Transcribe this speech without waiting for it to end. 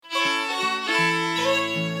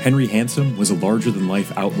Henry Handsome was a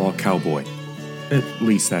larger-than-life outlaw cowboy. At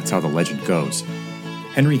least that's how the legend goes.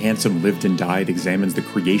 Henry Handsome Lived and Died examines the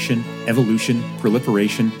creation, evolution,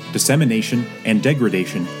 proliferation, dissemination, and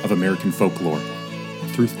degradation of American folklore.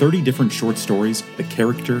 Through 30 different short stories, the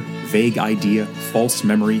character, vague idea, false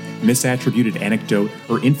memory, misattributed anecdote,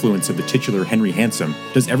 or influence of the titular Henry Handsome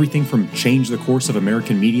does everything from change the course of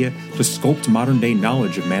American media to sculpt modern-day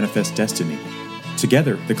knowledge of manifest destiny.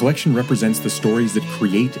 Together, the collection represents the stories that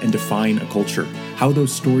create and define a culture, how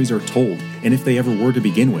those stories are told, and if they ever were to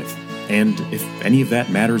begin with, and if any of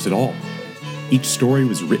that matters at all. Each story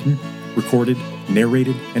was written, recorded,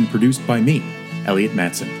 narrated, and produced by me, Elliot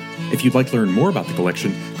Matson. If you'd like to learn more about the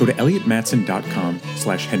collection, go to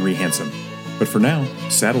elliottmatson.com/Henry Handsome. But for now,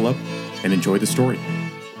 saddle up and enjoy the story.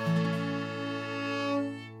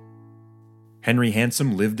 Henry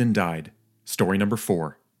Handsome Lived and Died. Story number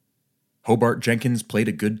 4. Hobart Jenkins played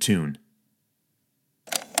a good tune.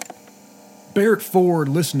 Barrett Ford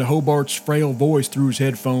listened to Hobart's frail voice through his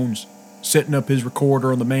headphones, setting up his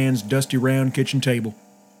recorder on the man's dusty round kitchen table.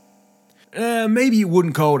 Maybe you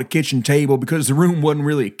wouldn't call it a kitchen table because the room wasn't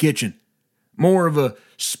really a kitchen. More of a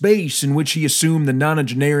space in which he assumed the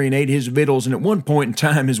nonagenarian ate his victuals, and at one point in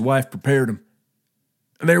time his wife prepared them.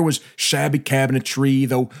 There was shabby cabinetry,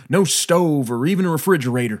 though no stove or even a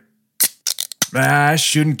refrigerator. I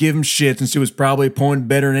shouldn't give him shit since it was probably appointed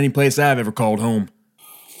better than any place I've ever called home.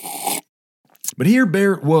 But here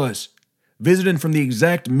Barrett was, visiting from the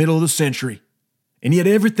exact middle of the century, and yet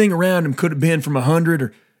everything around him could have been from 100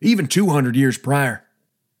 or even 200 years prior.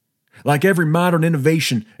 Like every modern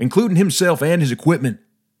innovation, including himself and his equipment,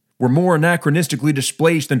 were more anachronistically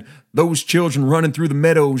displaced than those children running through the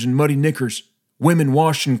meadows in muddy knickers, women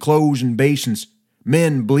washing clothes in basins,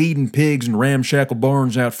 men bleeding pigs in ramshackle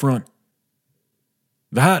barns out front.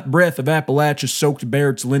 The hot breath of Appalachia soaked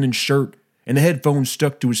Barrett's linen shirt, and the headphones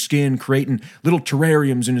stuck to his skin, creating little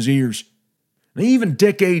terrariums in his ears. And even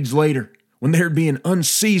decades later, when there'd be an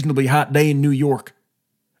unseasonably hot day in New York,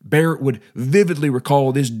 Barrett would vividly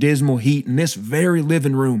recall this dismal heat in this very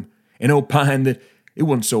living room and opine that it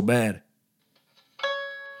wasn't so bad.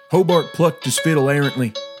 Hobart plucked his fiddle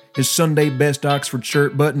errantly, his Sunday best Oxford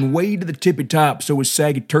shirt buttoned way to the tippy top so his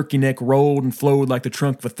saggy turkey neck rolled and flowed like the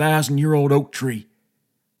trunk of a 1,000-year-old oak tree.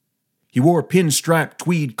 He wore a pinstriped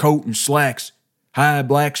tweed coat and slacks, high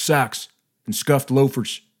black socks, and scuffed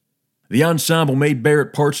loafers. The ensemble made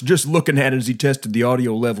Barrett parch just looking at it as he tested the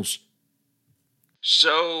audio levels.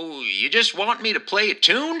 So, you just want me to play a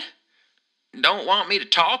tune? Don't want me to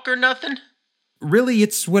talk or nothing? Really,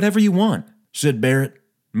 it's whatever you want, said Barrett,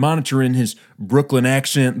 monitoring his Brooklyn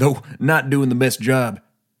accent, though not doing the best job.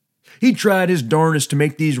 He tried his darnest to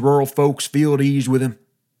make these rural folks feel at ease with him.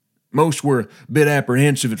 Most were a bit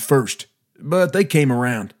apprehensive at first, but they came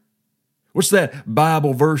around. What's that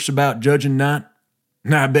Bible verse about judging not?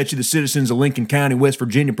 I bet you the citizens of Lincoln County, West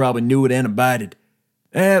Virginia probably knew it and abided,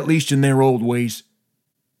 at least in their old ways.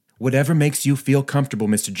 Whatever makes you feel comfortable,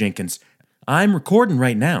 Mr. Jenkins. I'm recording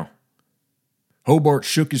right now. Hobart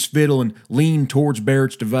shook his fiddle and leaned towards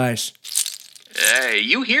Barrett's device.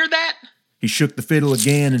 You hear that? He shook the fiddle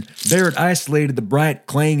again, and Barrett isolated the bright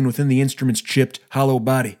clang within the instrument's chipped, hollow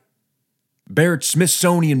body. Barrett's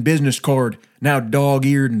Smithsonian business card, now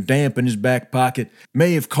dog-eared and damp in his back pocket,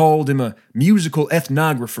 may have called him a musical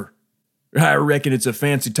ethnographer. I reckon it's a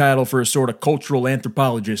fancy title for a sort of cultural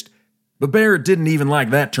anthropologist, but Barrett didn't even like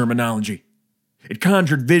that terminology. It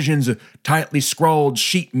conjured visions of tightly scrawled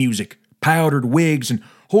sheet music, powdered wigs, and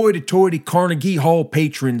hoity-toity Carnegie Hall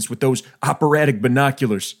patrons with those operatic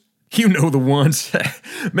binoculars. You know the ones.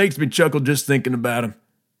 Makes me chuckle just thinking about them.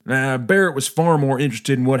 Barrett was far more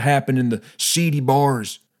interested in what happened in the seedy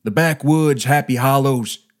bars, the backwoods Happy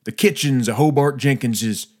Hollows, the kitchens of Hobart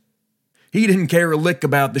Jenkins's. He didn't care a lick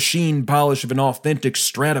about the sheen polish of an authentic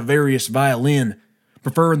Stradivarius violin,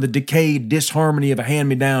 preferring the decayed disharmony of a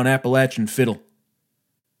hand-me-down Appalachian fiddle.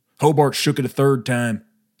 Hobart shook it a third time.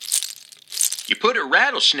 You put a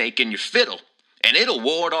rattlesnake in your fiddle, and it'll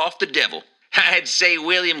ward off the devil. I'd say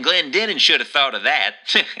William Glendinning should have thought of that.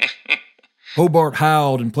 Hobart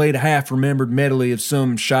howled and played a half-remembered medley of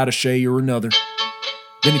some shot-a-shay or another.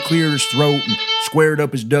 Then he cleared his throat and squared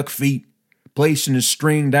up his duck feet, placing his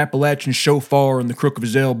stringed Appalachian shofar in the crook of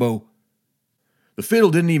his elbow. The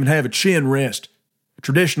fiddle didn't even have a chin rest.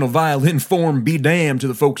 Traditional violin form be damned to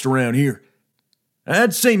the folks around here.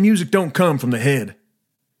 I'd say music don't come from the head.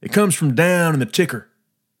 It comes from down in the ticker.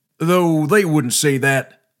 Though they wouldn't say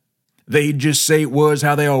that. They'd just say it was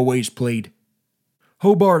how they always played.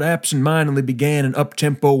 Hobart absent-mindedly began an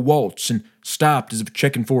up-tempo waltz and stopped as if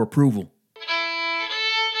checking for approval.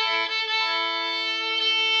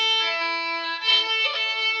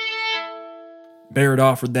 Barrett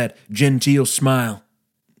offered that genteel smile.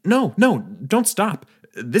 No, don't stop.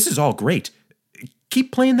 This is all great.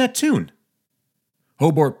 Keep playing that tune.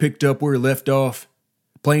 Hobart picked up where he left off,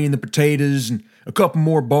 playing the potatoes and a couple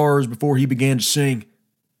more bars before he began to sing.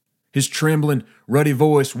 His trembling, ruddy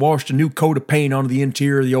voice washed a new coat of paint onto the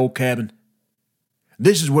interior of the old cabin.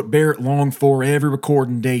 This is what Barrett longed for every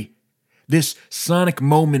recording day. This sonic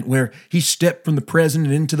moment where he stepped from the present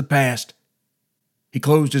and into the past. He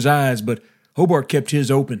closed his eyes, but Hobart kept his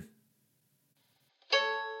open.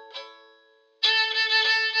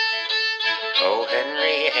 Oh,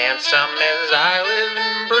 Henry, handsome as I live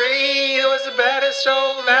and breathe, was the baddest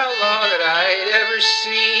old outlaw that I'd ever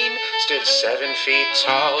seen. Stood 7 feet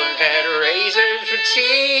tall and had razors for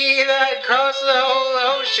teeth. I'd cross the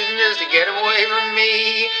whole ocean just to get him away from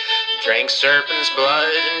me. Drank serpent's blood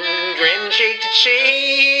and grinned cheek to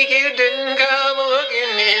cheek. He didn't come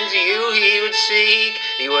looking into you he would seek.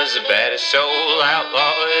 He was the baddest old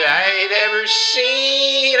outlaw that I'd ever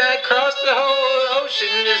seen. I'd cross the whole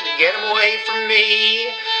ocean just to get him away from me.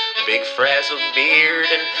 Big frazzled beard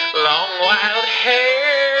and long wild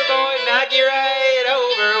hair, boy, knock you right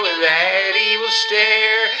over with that evil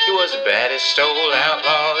stare. He was the baddest old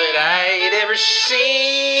outlaw that I'd ever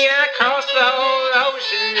seen. I crossed the whole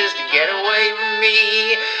ocean just to get away from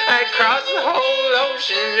me. I'd cross the whole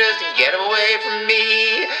ocean just to get away from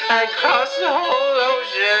me. I'd cross the whole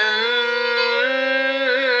ocean.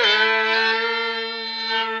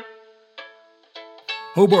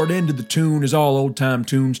 Hobart ended the tune as all old-time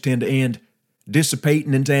tunes tend to end,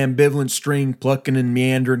 dissipating into ambivalent string plucking and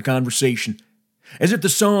meandering conversation, as if the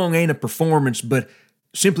song ain't a performance but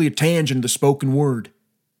simply a tangent of the spoken word.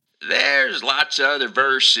 There's lots of other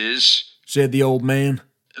verses, said the old man.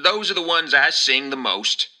 Those are the ones I sing the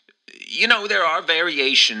most. You know, there are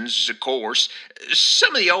variations, of course.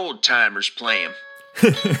 Some of the old-timers play 'em.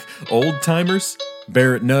 Old-timers?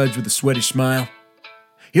 Barrett nudged with a sweaty smile.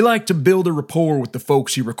 He liked to build a rapport with the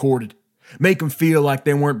folks he recorded, make them feel like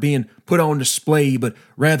they weren't being put on display, but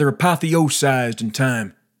rather apotheosized in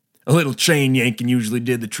time. A little chain yanking usually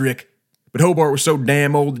did the trick, but Hobart was so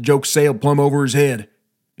damn old the joke sailed plumb over his head.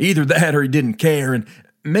 Either that or he didn't care, and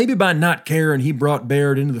maybe by not caring he brought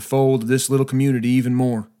Barrett into the fold of this little community even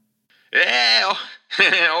more. Well,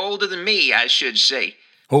 older than me, I should say.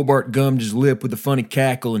 Hobart gummed his lip with a funny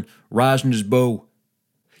cackle and risened his bow.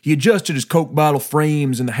 He adjusted his Coke bottle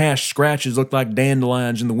frames, and the hash scratches looked like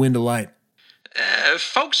dandelions in the window light.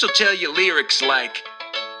 Folks will tell you lyrics like,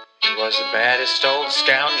 he was the baddest old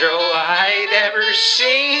scoundrel I'd ever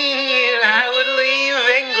seen. I would leave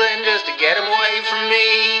England just to get him away from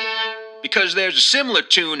me. Because there's a similar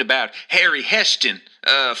tune about Harry Heston,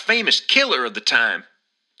 a famous killer of the time.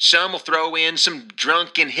 Some will throw in some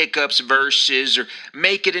drunken hiccups verses or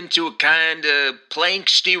make it into a kind of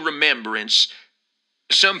planksty remembrance.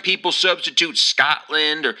 Some people substitute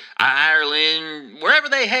Scotland or Ireland, wherever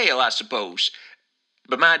they hail, I suppose.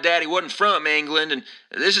 But my daddy wasn't from England, and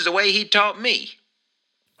this is the way he taught me.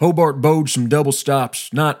 Hobart bowed some double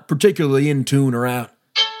stops, not particularly in tune or out.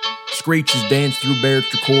 Screeches danced through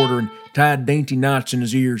Barrett's recorder and tied dainty knots in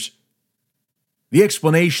his ears. The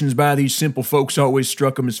explanations by these simple folks always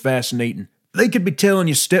struck him as fascinating. They could be telling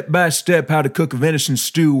you step by step how to cook a venison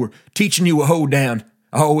stew or teaching you a hoedown,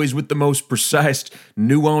 always with the most precise,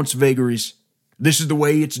 nuanced vagaries. This is the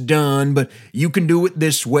way it's done, but you can do it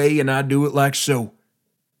this way, and I do it like so.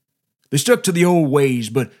 They stuck to the old ways,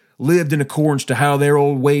 but lived in accordance to how their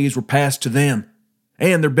old ways were passed to them,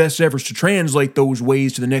 and their best efforts to translate those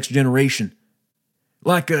ways to the next generation.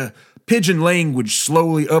 Like a pidgin language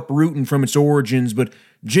slowly uprooting from its origins, but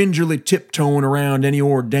gingerly tiptoeing around any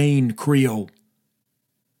ordained Creole.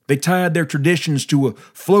 They tied their traditions to a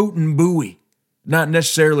floating buoy, not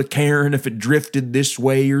necessarily caring if it drifted this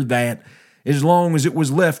way or that, as long as it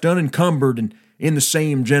was left unencumbered and in the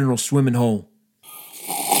same general swimming hole.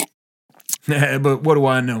 But what do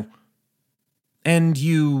I know? And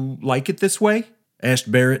you like it this way?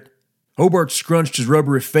 Asked Barrett. Hobart scrunched his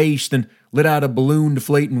rubbery face, then let out a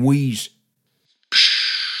balloon-deflating wheeze.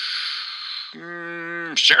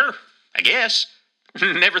 Sure, I guess.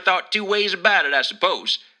 Never thought two ways about it, I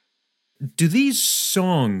suppose. Do these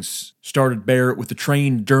songs, started Barrett with the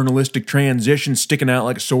trained journalistic transition sticking out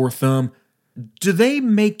like a sore thumb, do they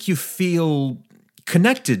make you feel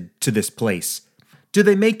connected to this place? Do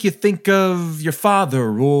they make you think of your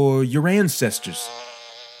father or your ancestors?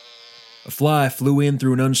 A fly flew in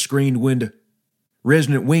through an unscreened window.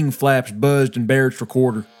 Resonant wing flaps buzzed in Barrett's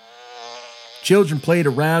recorder. Children played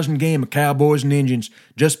a rousing game of cowboys and Indians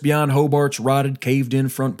just beyond Hobart's rotted, caved-in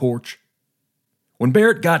front porch. When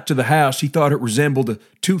Barrett got to the house, he thought it resembled a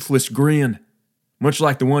toothless grin, much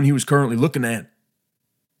like the one he was currently looking at.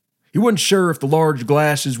 He wasn't sure if the large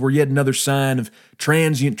glasses were yet another sign of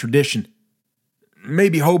transient tradition.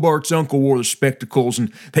 Maybe Hobart's uncle wore the spectacles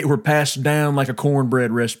and they were passed down like a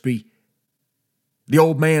cornbread recipe. The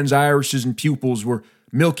old man's irises and pupils were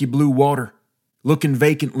milky blue water, looking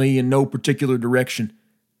vacantly in no particular direction.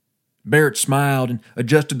 Barrett smiled and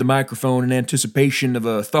adjusted the microphone in anticipation of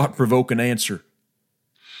a thought-provoking answer.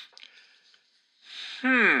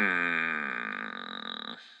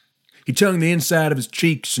 He tongued the inside of his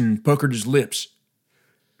cheeks and puckered his lips.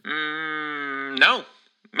 No,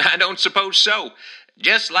 I don't suppose so.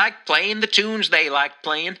 Just like playing the tunes they like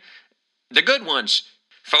playing. The good ones.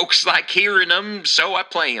 Folks like hearing them, so I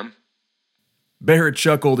play them. Barrett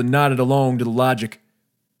chuckled and nodded along to the logic.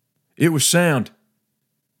 It was sound.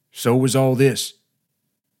 So was all this.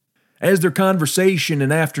 As their conversation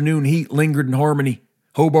and afternoon heat lingered in harmony,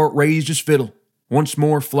 Hobart raised his fiddle, once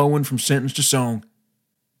more flowing from sentence to song.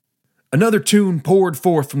 Another tune poured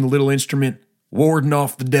forth from the little instrument, warding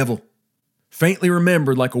off the devil, faintly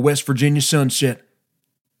remembered like a West Virginia sunset,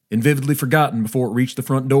 and vividly forgotten before it reached the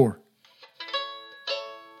front door.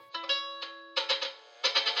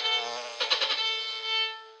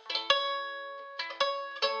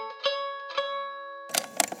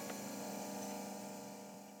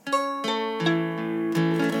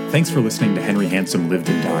 Thanks for listening to Henry Handsome Lived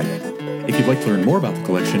and Died. If you'd like to learn more about the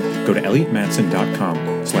collection, go to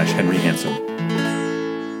elliottmatson.com/Henry Handsome.